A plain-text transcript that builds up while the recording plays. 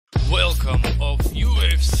Welcome of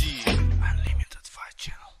UFC Unlimited Fight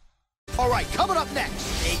Channel. All right, coming up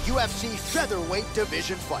next, a UFC featherweight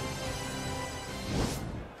division fight.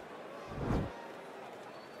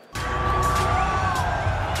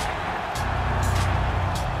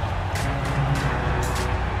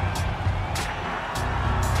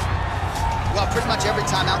 Well, pretty much every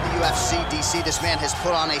time out in the UFC, DC, this man has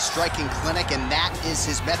put on a striking clinic, and that is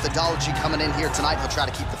his methodology coming in here tonight. He'll try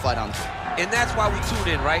to keep the fight on. And that's why we tune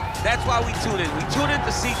in, right? That's why we tune in. We tune in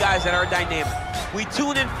to see guys that are dynamic. We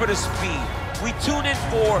tune in for the speed. We tune in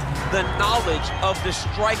for the knowledge of the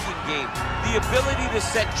striking game, the ability to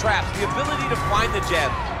set traps, the ability to find the jab,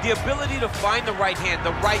 the ability to find the right hand,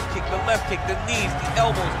 the right kick, the left kick, the knees, the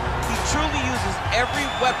elbows. He truly uses every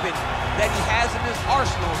weapon that he has in his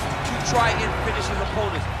arsenal to try and finish his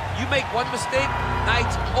opponents. You make one mistake,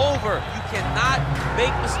 night's over. You cannot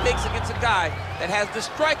make mistakes against a guy that has the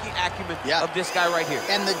striking acumen of this guy right here.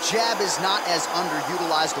 And the jab is not as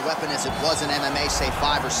underutilized a weapon as it was in MMA, say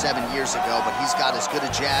 5 or 7 years ago, but he's got as good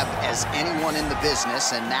a jab as anyone in the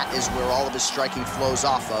business, and that is where all of his striking flows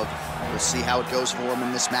off of. We'll see how it goes for him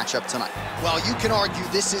in this matchup tonight. Well, you can argue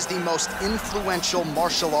this is the most influential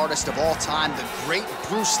martial artist of all time, the great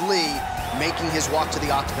Bruce Lee, making his walk to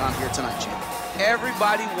the octagon here tonight, Jim.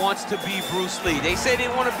 Everybody wants to be Bruce Lee. They say they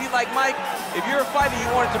want to be like Mike. If you're a fighter, you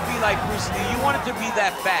want it to be like Bruce Lee. You want it to be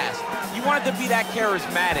that fast. You want it to be that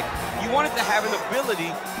charismatic. You want it to have an ability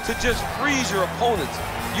to just freeze your opponents.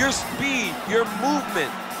 Your speed, your movement,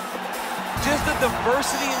 just the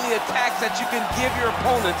diversity in the attacks that you can give your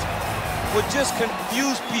opponents would just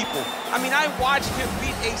confuse people. I mean, I watched him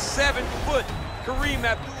beat a 7-foot Kareem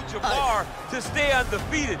Abdul-Jabbar to stay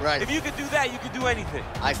undefeated. Right. If you could do that, you could do anything.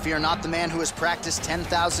 I fear not the man who has practiced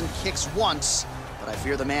 10,000 kicks once, but I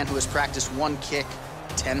fear the man who has practiced one kick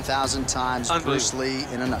 10,000 times. Bruce Lee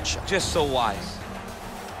in a nutshell. Just so wise.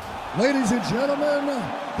 Ladies and gentlemen,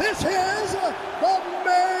 this is the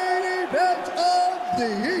main event of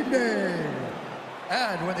the evening.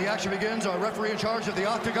 And when the action begins, our referee in charge of the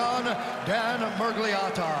octagon, Dan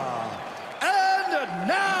Murgliata. And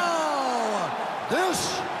now,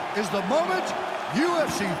 this is the moment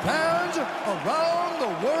UFC fans around the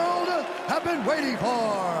world have been waiting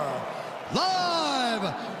for.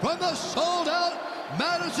 Live from the sold-out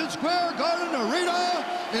Madison Square Garden Arena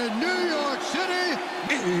in New York City,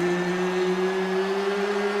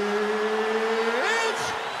 it's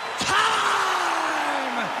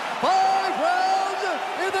time! 5 rounds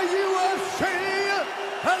in the UFC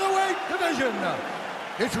featherweight division.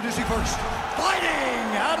 Introducing first,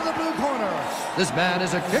 fighting out of the blue corner. This man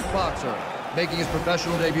is a kickboxer, making his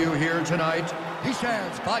professional debut here tonight. He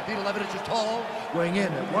stands 5 feet 11 inches tall, weighing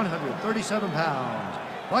in at 137 pounds.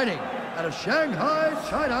 Fighting out of Shanghai,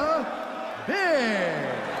 China, Big.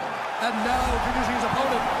 And now introducing his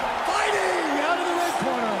opponent, fighting out of the red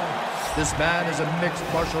corner. This man is a mixed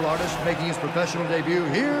martial artist, making his professional debut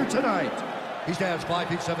here tonight. He stands 5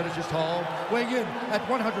 feet 7 inches tall, weighing in at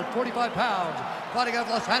 145 pounds. Fighting out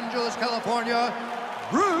of Los Angeles, California,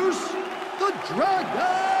 Bruce the Dragon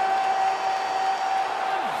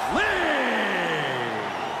Lee!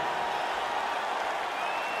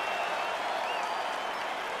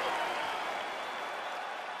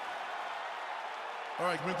 All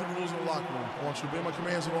right, commit to the rules of the locker room. I want you to obey my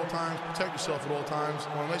commands at all times, protect yourself at all times.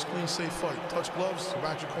 I want a nice, clean, safe fight. Touch gloves, go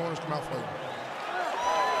back your corners, come out fighting.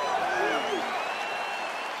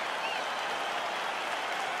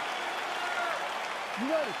 You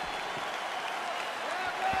ready?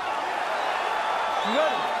 You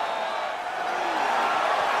ready?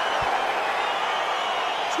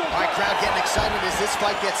 All right, crowd getting excited as this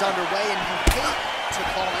fight gets underway, and you hate to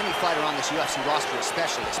call any fighter on this UFC roster a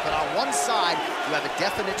specialist, but on one side, you have a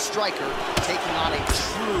definite striker taking on a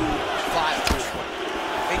true 5-tool.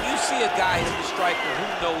 And you see a guy as a striker who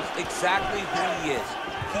knows exactly who he is.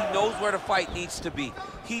 He knows where the fight needs to be.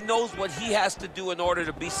 He knows what he has to do in order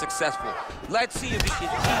to be successful. Let's see if he can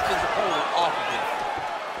keep his opponent off of him.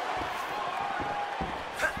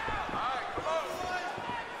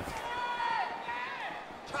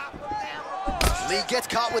 Lee gets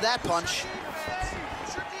caught with that punch.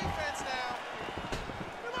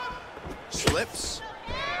 Slips.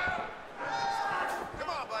 Come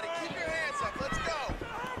on, buddy. Keep your hands up. Let's go.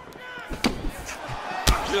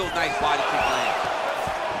 Real nice body kick land.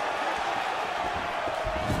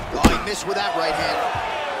 Oh, he missed with that right hand.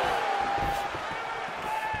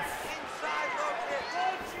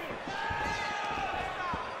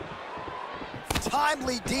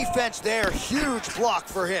 Timely defense there. Huge block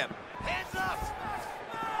for him. Hands up.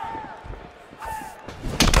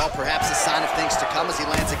 Well, perhaps a sign of things to come as he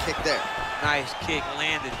lands a kick there. Nice kick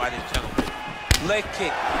landed by this gentleman. Leg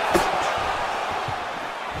kick.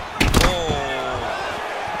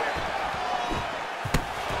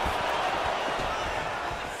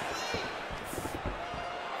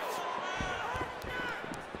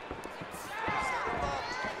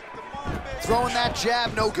 throwing that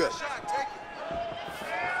jab, no good.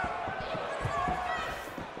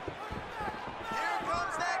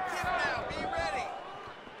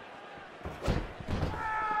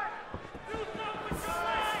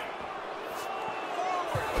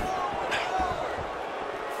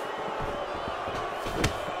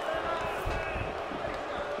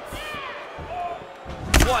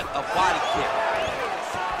 What a body kick.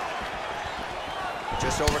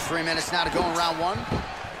 Just over 3 minutes now to go in round one.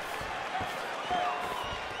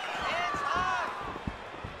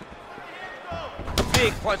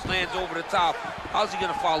 Big punch lands over the top. How's he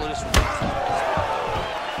gonna follow this one?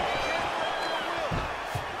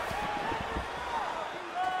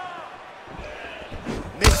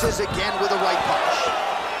 Misses again with a right punch.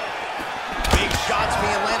 Big shots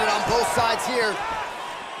being landed on both sides here.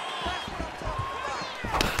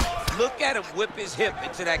 Look at him whip his hip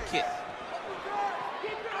into that kick.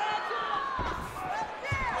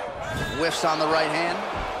 Whiffs on the right hand.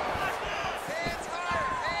 Hands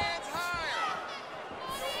higher, hands higher.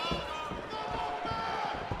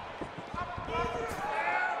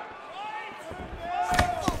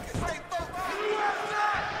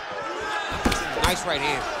 Nice right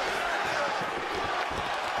hand.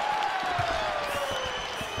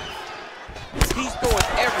 He's throwing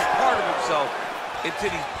every part of himself into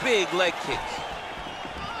these big leg kicks.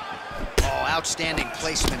 Oh, outstanding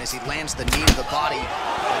placement as he lands the knee to the body.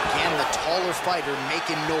 Again, the taller fighter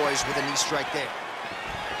making noise with a knee strike there.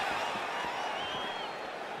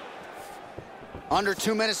 Under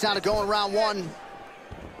 2 minutes now to go in round one.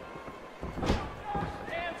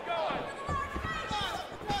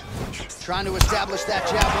 Trying to establish that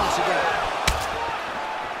jab once again.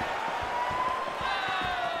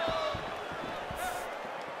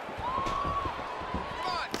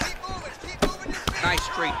 Nice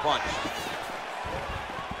straight punch.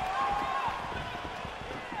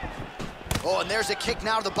 Oh, and there's a kick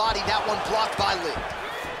now to the body. That one blocked by Lee.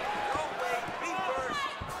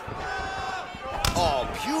 Oh,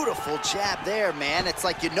 beautiful jab there, man. It's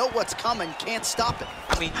like you know what's coming, can't stop it.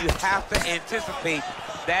 I mean, you have to anticipate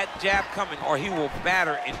that jab coming or he will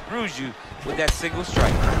batter and bruise you with that single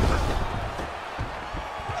strike.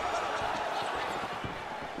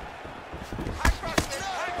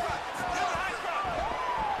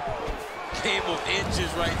 Game of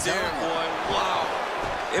inches right there, boy. Wow.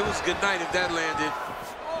 It was good night if that landed.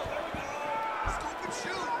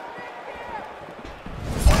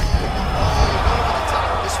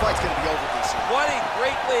 This fight's gonna be over, DC. What a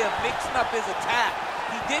great way of mixing up his attack.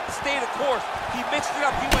 He didn't stay the course. He mixed it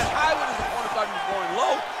up. He went high when his opponent thought he was going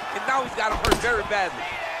low, and now he's got him hurt very badly.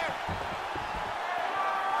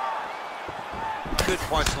 Good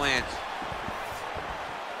punch lands.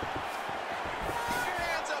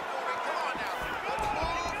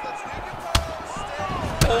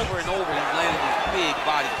 Over and over, he's landing these big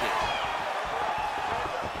body kicks.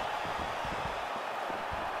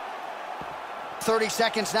 30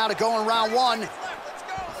 seconds now to go in round one. Let's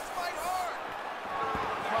go, let's fight hard.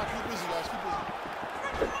 Come on, keep busy, guys, keep busy.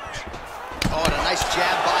 Oh, and a nice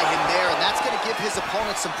jab by him there, and that's gonna give his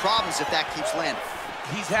opponent some problems if that keeps landing.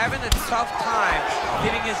 He's having a tough time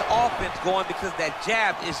getting his offense going because that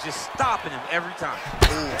jab is just stopping him every time.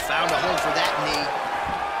 Ooh, found a home for that knee.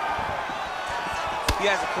 He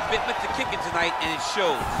has a commitment to kicking tonight, and it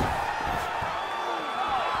shows.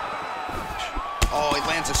 Oh, he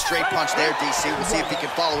lands a straight punch there, DC. We'll see if he can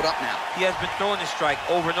follow it up now. He has been throwing this strike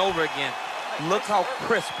over and over again. Look how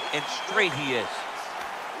crisp and straight he is.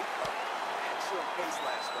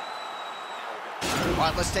 All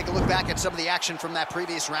right, let's take a look back at some of the action from that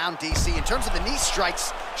previous round, DC. In terms of the knee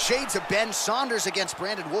strikes, shades of Ben Saunders against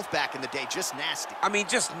Brandon Wolf back in the day. Just nasty. I mean,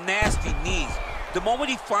 just nasty knees. The moment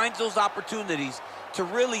he finds those opportunities to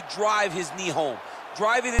really drive his knee home,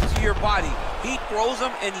 drive it into your body, he throws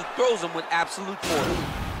them, and he throws them with absolute force.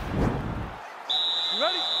 You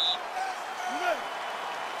ready? You ready?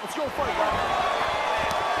 Let's go fight, man.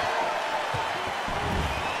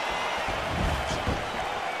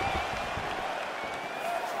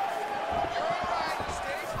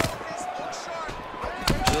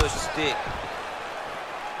 Good stick.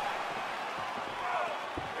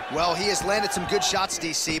 Well, he has landed some good shots,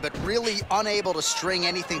 DC, but really unable to string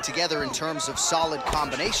anything together in terms of solid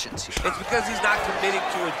combinations here. It's because he's not committing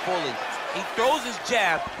to it fully. He throws his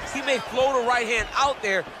jab. He may float a right hand out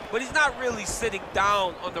there, but he's not really sitting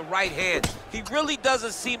down on the right hand. He really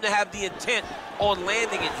doesn't seem to have the intent on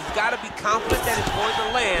landing it. He's got to be confident that it's going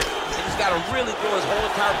to land, and he's got to really throw his whole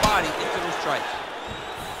entire body into those strikes.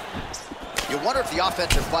 You wonder if the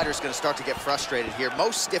offensive fighter is going to start to get frustrated here.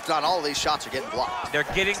 Most, if not all, of these shots are getting blocked. They're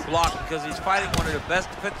getting blocked because he's fighting one of the best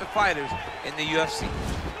defensive fighters in the UFC.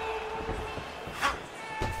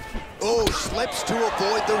 Oh, slips to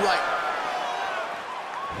avoid the right.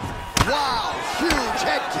 Wow, huge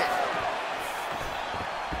head kick.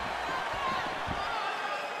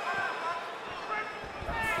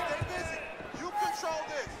 Stay busy. You control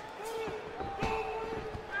this.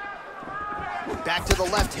 Back to the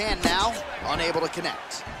left hand now, unable to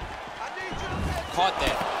connect. I need you to catch. Caught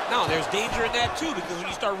that. Now, there's danger in that, too, because when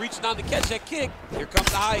you start reaching down to catch that kick, here comes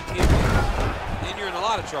the high kick, and you're in a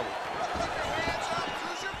lot of trouble. Put your hands up.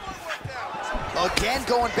 Use your footwork now. Again,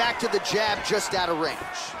 going back to the jab, just out of range.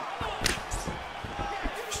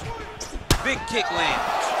 Big kick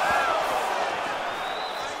lands.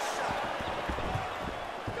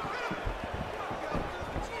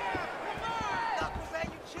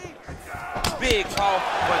 Big,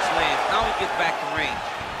 powerful punch lands. Now he gets back to range.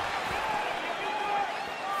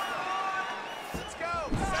 Let's go.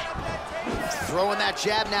 Set up that takedown. Throwing that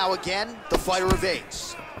jab now again, the fighter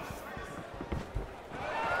evades.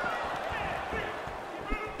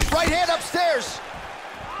 Right hand upstairs.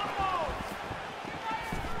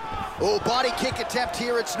 Oh, body kick attempt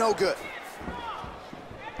here, it's no good.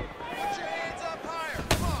 Put your hands up higher.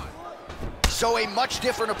 Come on. So a much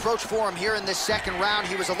different approach for him here in this second round.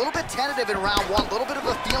 He was a little bit tentative in round one, a little bit of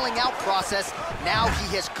a feeling out process. Now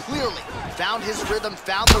he has clearly found his rhythm,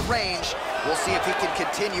 found the range. We'll see if he can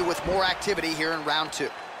continue with more activity here in round two.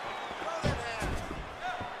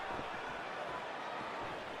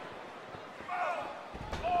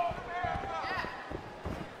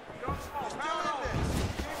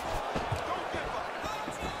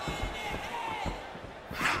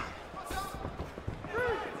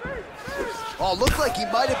 Oh, looked like he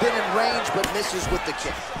might have been in range, but misses with the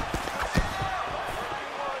kick.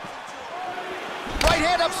 Right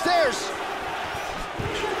hand upstairs.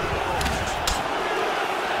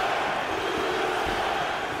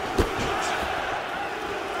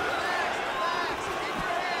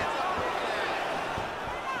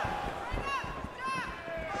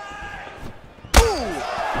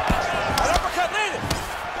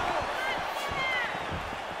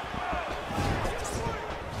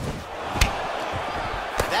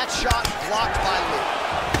 That shot blocked by Lee.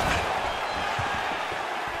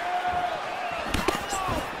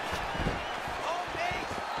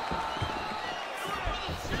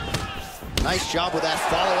 Nice job with that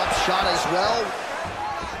follow-up shot as well.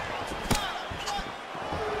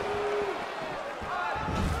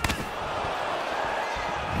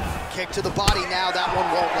 Kick to the body now, that one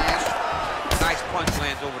won't land. Nice punch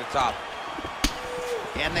lands over the top.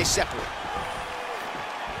 And they separate.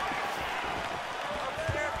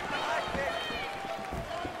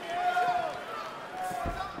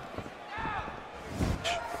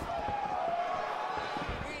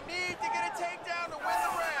 We need to get a takedown to win the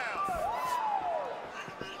round.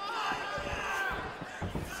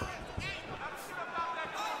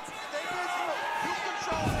 Stay busy. You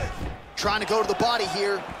control this. Trying to go to the body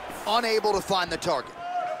here, unable to find the target.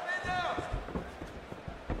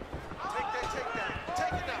 Take that takedown.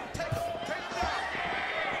 Take it down. Take it down.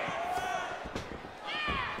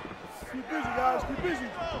 Keep busy, guys. Keep busy.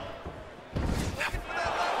 Looking for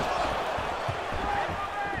that left hook.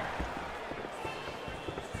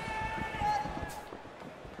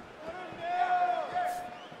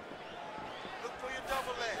 Look for your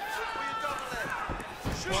double leg. Look for your double leg.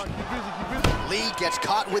 Shoot. Come on, keep busy, keep busy. Lee gets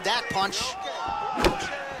caught with that punch. Okay.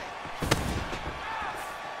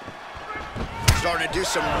 Starting to do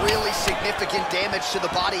some really significant damage to the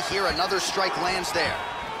body here. Another strike lands there.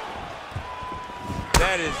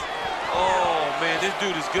 That is, oh man, this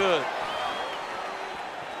dude is good.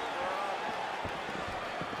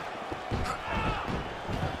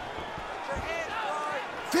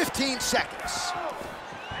 15 seconds.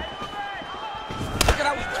 Look at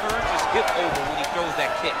how he turns his hip over when he throws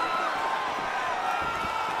that kick.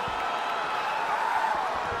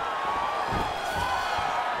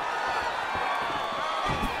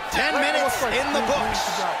 Ten minutes in the books.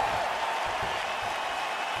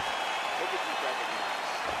 Take a deep breath in.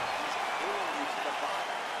 He's pulling you to the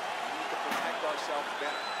bottom. We need to protect ourselves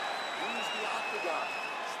better. Use the octagon.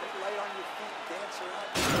 Stay light on your feet, dance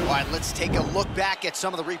around. All right, let's take a look back at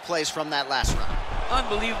some of the replays from that last round.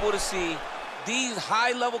 Unbelievable to see these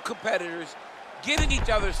high-level competitors get in each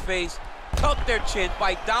other's face, tuck their chin,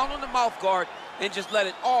 bite down on the mouth guard, and just let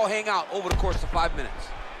it all hang out over the course of 5 minutes.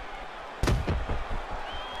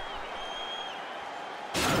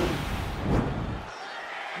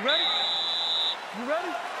 You ready? You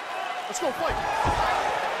ready? Let's go fight.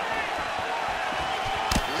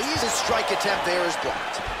 Lee's strike attempt there is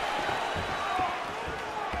blocked.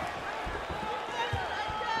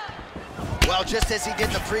 Well, just as he did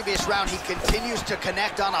in the previous round, he continues to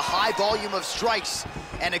connect on a high volume of strikes.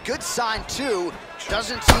 And a good sign, too,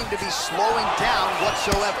 doesn't seem to be slowing down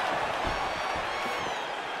whatsoever.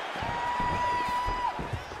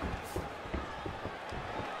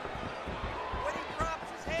 When he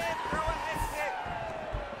drops his hand, throw a head kick.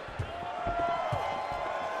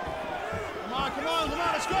 Come on,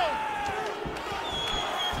 let's go.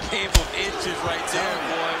 Game of inches right there,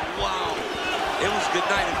 boy. Wow. It was good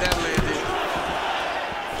night if that landed.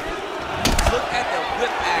 Look at the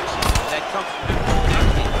whip action that comes from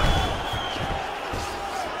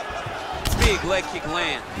the big leg kick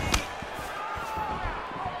land.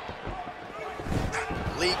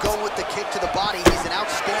 Lee going with the kick to the body. He's an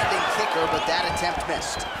outstanding kicker, but that attempt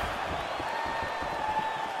missed.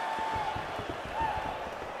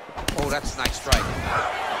 Oh, that's a nice strike.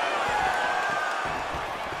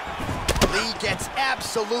 Lee gets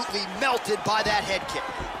absolutely melted by that head kick.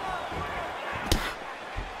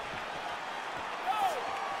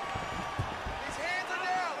 His hands are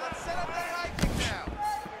down. Let's set up that high kick now.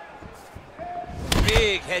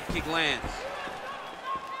 Big head kick lands.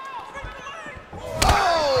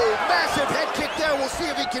 Oh, massive head kick there. We'll see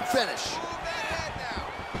if he can finish. Move that head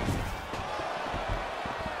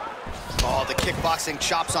now. Oh, the kickboxing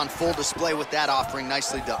chops on full display with that offering.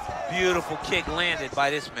 Nicely done. Beautiful kick landed by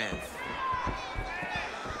this man.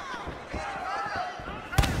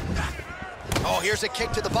 Oh, here's a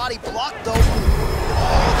kick to the body. Blocked, though. Oh,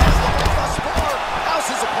 that's the big thus far. How's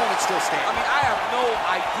his opponent still I standing? mean, I have no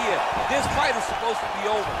idea. This fight is supposed to be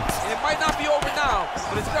over. And it might not be over now,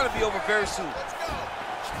 but it's going to be over very soon.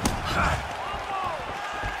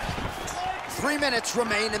 3 minutes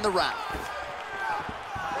remain in the round.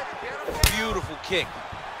 Beautiful kick.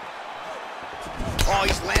 Oh,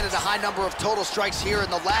 he's landed a high number of total strikes here in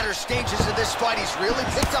the latter stages of this fight. He's really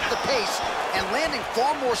picked up the pace and landing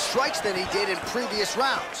far more strikes than he did in previous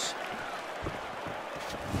rounds.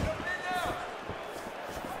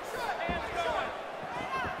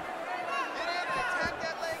 Get in and attack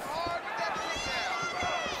that leg hard with that kick now.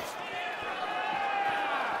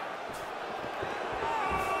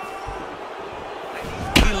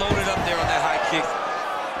 He loaded up there on that high kick.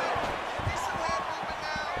 Give me some head movement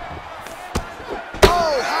now.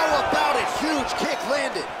 Oh, how about it? Huge kick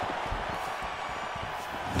landed.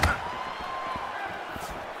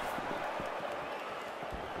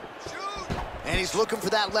 Shoot. And he's looking for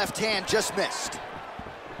that left hand, just missed.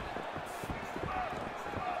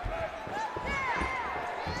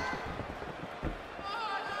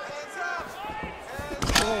 Hands up.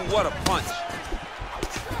 Ooh, what a punch.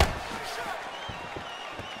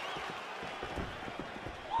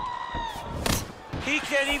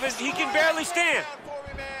 He can barely stand. Down for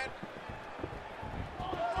me, man.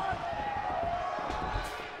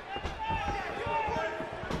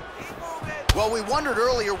 Keep moving. Well, we wondered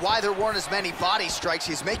earlier why there weren't as many body strikes.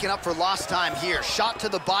 He's making up for lost time here. Shot to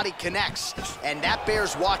the body connects, and that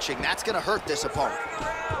bears watching. That's going to hurt this opponent.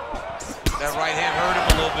 That right hand hurt him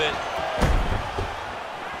a little bit.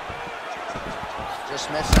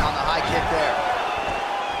 Just missing on the high kick there.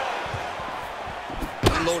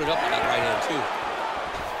 He loaded up on that right hand, too.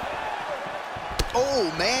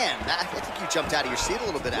 Oh, man. I think you jumped out of your seat a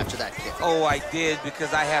little bit after that kick. Oh, I did,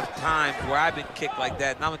 because I have times where I've been kicked like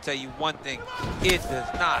that, and I'm gonna tell you one thing, it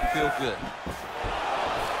does not feel good.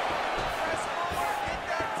 Press hard. Get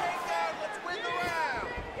that takedown. Let's win the round.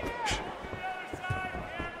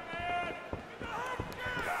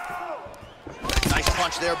 Nice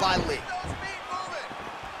punch there by Lee. Those feet moving.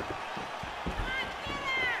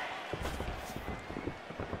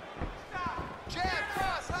 Jab,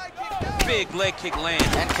 cross, high kick, go. Big leg kick land.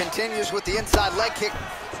 And continues with the inside leg kick.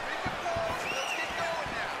 Let's get going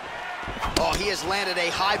now. Oh, he has landed a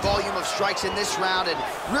high volume of strikes in this round and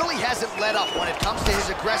really hasn't let up when it comes to his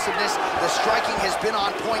aggressiveness. The striking has been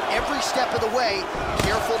on point every step of the way.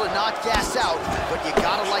 Careful to not gas out, but you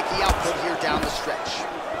gotta like the output here down the stretch.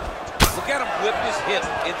 Look at him whip his hip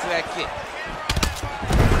into that kick.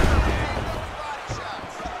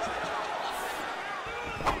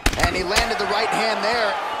 And he landed the right hand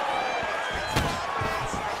there.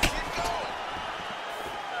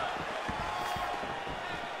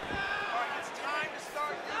 All right, it's time to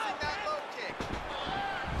start using that low kick.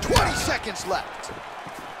 20 seconds left.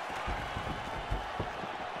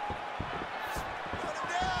 Put him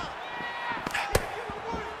down.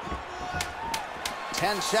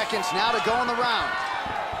 10 seconds now to go in the round.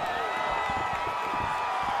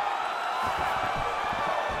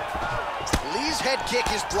 Lee's head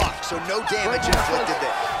kick is blocked, so no damage inflicted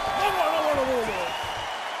there.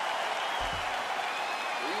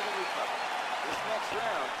 Breathe and recover. This next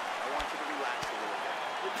round, I want you to relax a little bit.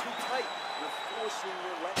 You're too tight. You're forcing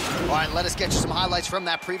your left. All right, let us get you some highlights from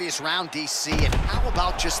that previous round, DC. And how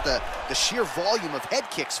about just the sheer volume of head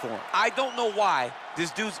kicks for him? I don't know why this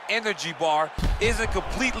dude's energy bar isn't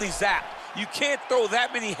completely zapped. You can't throw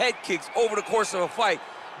that many head kicks over the course of a fight.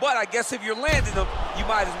 But I guess if you're landing them, you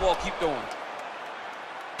might as well keep doing it.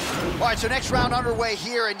 All right, so next round underway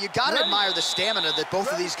here, and you got to admire the stamina that both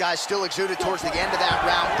of these guys still exuded towards the end of that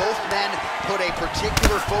round. Both men put a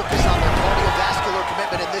particular focus on their cardiovascular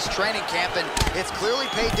commitment in this training camp, and it's clearly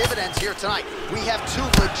paid dividends here tonight. We have two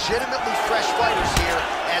legitimately fresh fighters here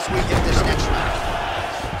as we hit this next round.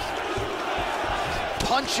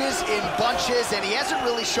 Punches in bunches, and he hasn't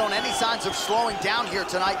really shown any signs of slowing down here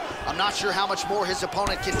tonight. I'm not sure how much more his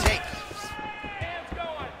opponent can take.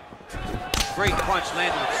 Great punch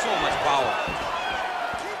landed with so much power.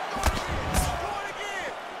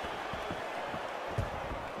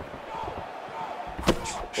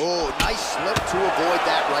 Oh, nice slip to avoid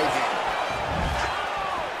that right hand.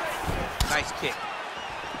 Nice kick.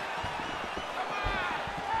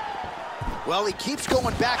 Well, he keeps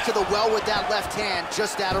going back to the well with that left hand,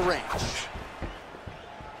 just out of range.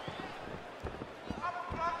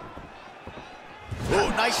 Oh,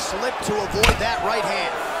 nice slip to avoid that right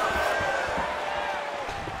hand.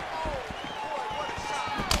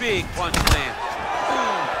 Big punch land.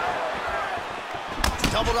 Ooh.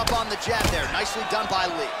 Doubled up on the jab there. Nicely done by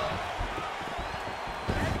Lee.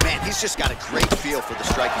 Man, he's just got a great feel for the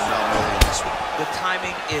striking realm early in this one. The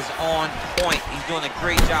timing is on point. He's doing a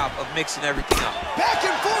great job of mixing everything up. Back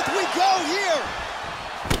and forth we go here.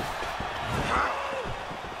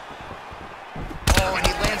 Oh, and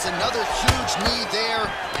he lands another huge knee there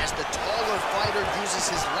as the taller fighter uses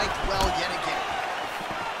his length well yet again.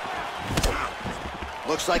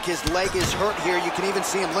 Looks like his leg is hurt here. You can even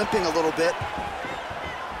see him limping a little bit. Oh,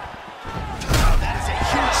 that is a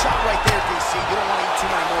huge shot right there, DC. You don't want to eat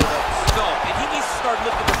too many more of those. No, and he needs to start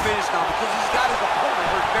looking to finish now because he's got his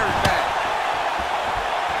opponent hurt very bad.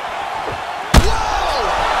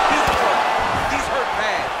 Whoa! He's hurt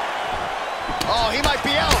bad. Oh, he might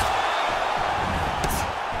be out.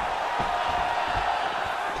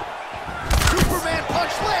 Superman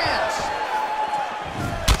punch lands.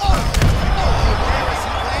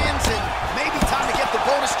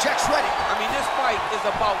 Bonus checks ready. I mean, this fight is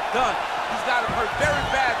about done. He's got him hurt very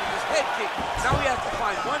bad with his head kick. Now he has to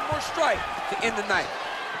find one more strike to end the night.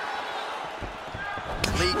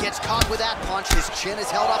 Lee gets caught with that punch. His chin is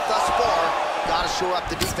held up thus far. Got to shore up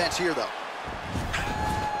the defense here, though.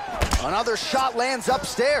 Another shot lands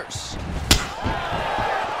upstairs.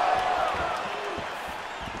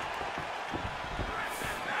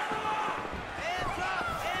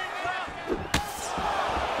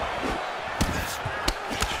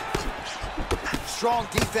 Strong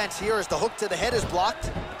defense here as the hook to the head is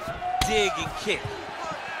blocked. Dig and kick.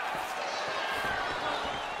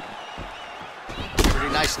 Pretty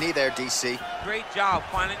nice knee there, DC. Great job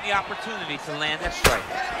finding the opportunity to land that strike.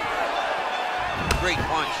 Great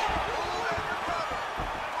punch.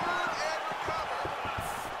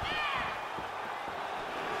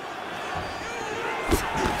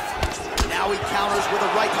 Now he counters with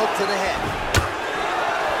a right hook to the head.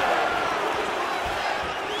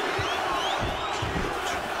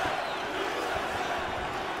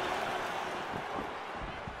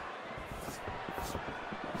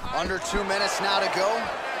 Under 2 minutes now to go.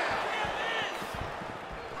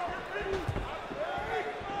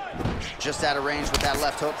 Just out of range with that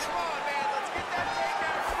left hook.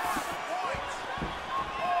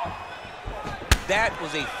 That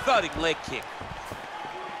was a thudding leg kick.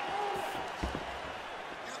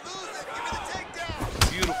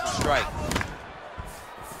 Beautiful strike.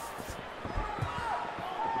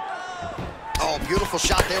 Oh, beautiful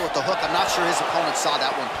shot there with the hook. I'm not sure his opponent saw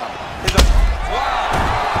that one coming. Wow.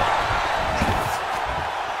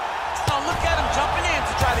 Oh, look at him jumping in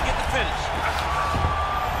to try to get the finish.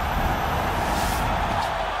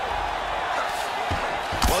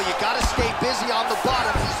 Well, you got to stay busy on the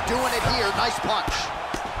bottom. He's doing it here. Nice punch.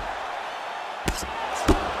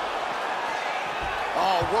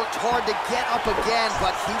 Oh, worked hard to get up again,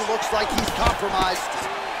 but he looks like he's compromised.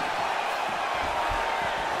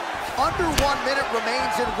 Under 1 minute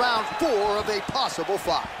remains in round 4 of a possible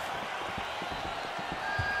 5.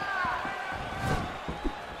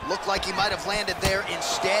 Looked like he might have landed there.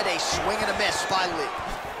 Instead, a swing and a miss by Lee.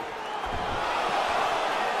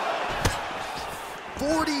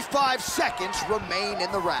 45 seconds remain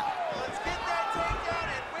in the round. Let's get that takedown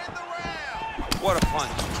and win the round. What a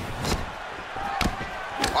punch.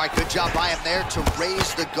 All right, good job by him there to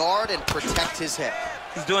raise the guard and protect his head.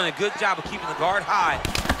 He's doing a good job of keeping the guard high,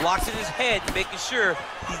 blocking his head, making sure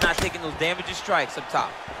he's not taking those damaging strikes up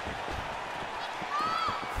top.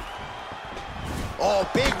 Oh,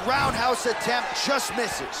 big roundhouse attempt, just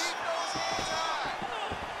misses.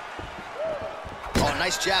 Oh,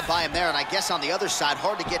 nice jab by him there, and I guess on the other side,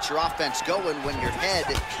 hard to get your offense going when your head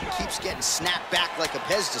keeps getting snapped back like a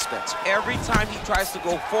Pez dispenser. Every time he tries to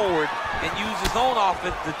go forward and use his own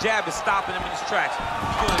offense, the jab is stopping him in his tracks.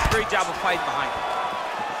 He's doing a great job of fighting behind him.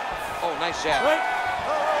 Oh, nice jab. All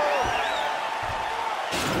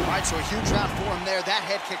right, so a huge round for him there. That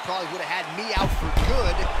head kick probably would have had me out for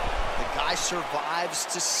good. The guy survives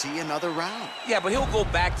to see another round. Yeah, but he'll go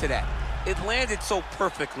back to that. It landed so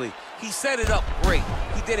perfectly. He set it up great.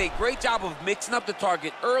 He did a great job of mixing up the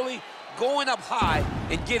target early, going up high,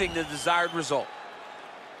 and getting the desired result.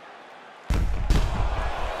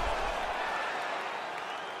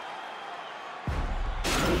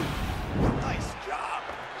 Nice job.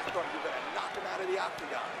 I thought you were going to knock him out of the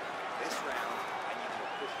octagon. This round, I need you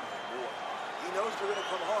to push him more. He knows you're going to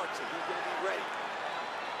come hard, so he's going to be ready.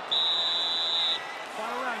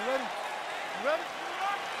 Final round, you ready? You ready?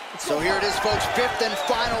 So here it is, folks, fifth and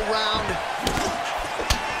final round.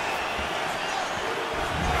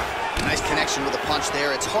 Nice connection with a punch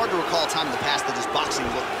there. It's hard to recall a time in the past that his boxing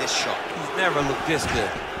looked this sharp. He's never looked this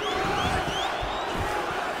good.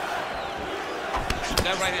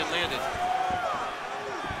 That right hand landed.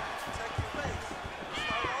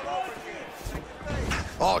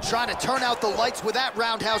 Oh, trying to turn out the lights with that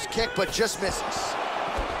roundhouse kick, but just misses.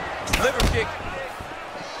 Liver kick.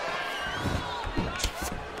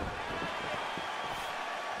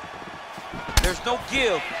 There's no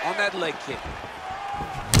give on that leg kick.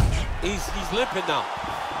 He's limping now.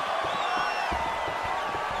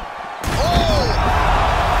 Oh!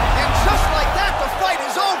 And just like that, the fight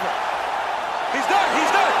is over. He's done,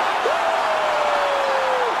 he's done.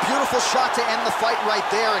 Beautiful shot to end the fight right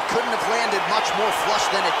there. It couldn't have landed much more flush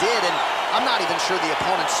than it did, and I'm not even sure the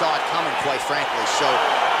opponent saw it coming, quite frankly. So,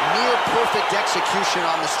 near perfect execution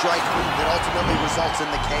on the strike that ultimately results in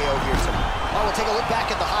the KO here tonight. Well, we'll take a look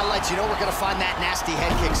back at the highlights. You know we're going to find that nasty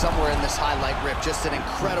head kick somewhere in this highlight rip. Just an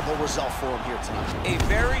incredible result for him here tonight. A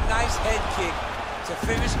very nice head kick to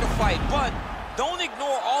finish the fight, but don't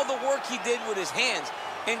ignore all the work he did with his hands,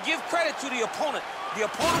 and give credit to the opponent. The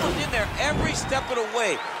opponent was in there every step of the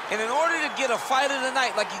way, and in order to get a fight of the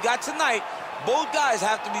night like you got tonight, both guys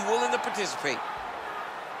have to be willing to participate.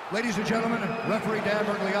 Ladies and gentlemen, referee Dan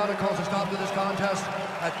Bergliata calls a stop to this contest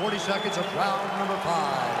at 40 seconds of round number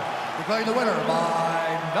 5. Declaring the winner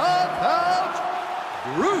by knockout,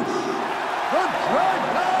 Bruce the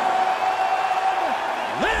Dragon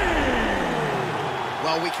Lee!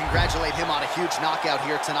 Well, we congratulate him on a huge knockout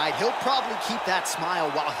here tonight. He'll probably keep that smile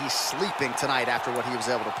while he's sleeping tonight after what he was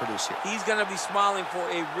able to produce here. He's going to be smiling for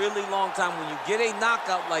a really long time. When you get a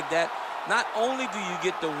knockout like that, not only do you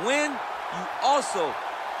get the win, you also,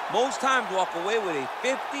 most times, walk away with a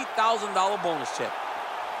 $50,000 bonus check.